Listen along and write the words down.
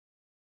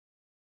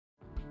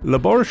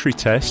Laboratory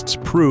tests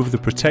prove the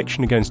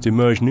protection against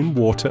immersion in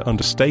water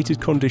under stated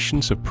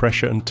conditions of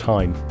pressure and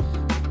time.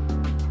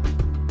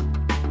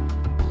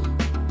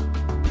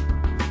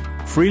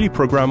 Freely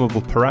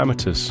programmable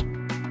parameters,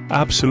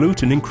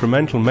 absolute and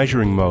incremental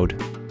measuring mode,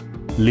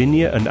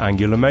 linear and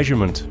angular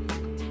measurement,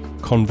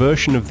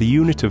 conversion of the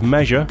unit of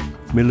measure,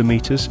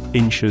 millimeters,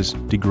 inches,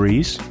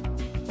 degrees,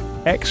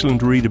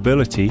 excellent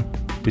readability,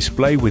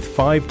 display with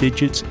 5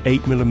 digits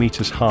 8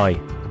 millimeters high,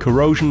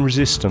 corrosion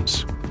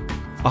resistance,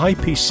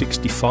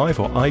 IP65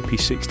 or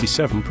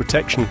IP67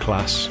 protection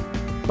class,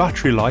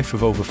 battery life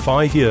of over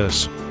 5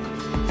 years.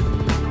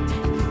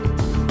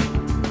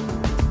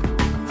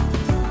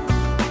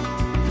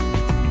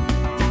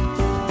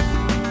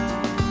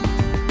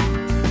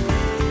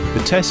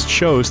 The test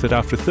shows that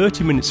after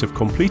 30 minutes of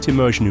complete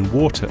immersion in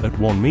water at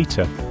 1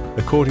 meter,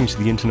 according to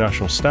the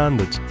international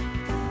standards,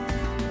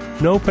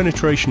 no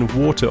penetration of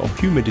water or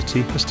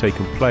humidity has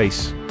taken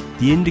place.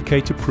 The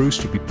indicator proves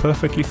to be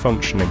perfectly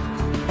functioning.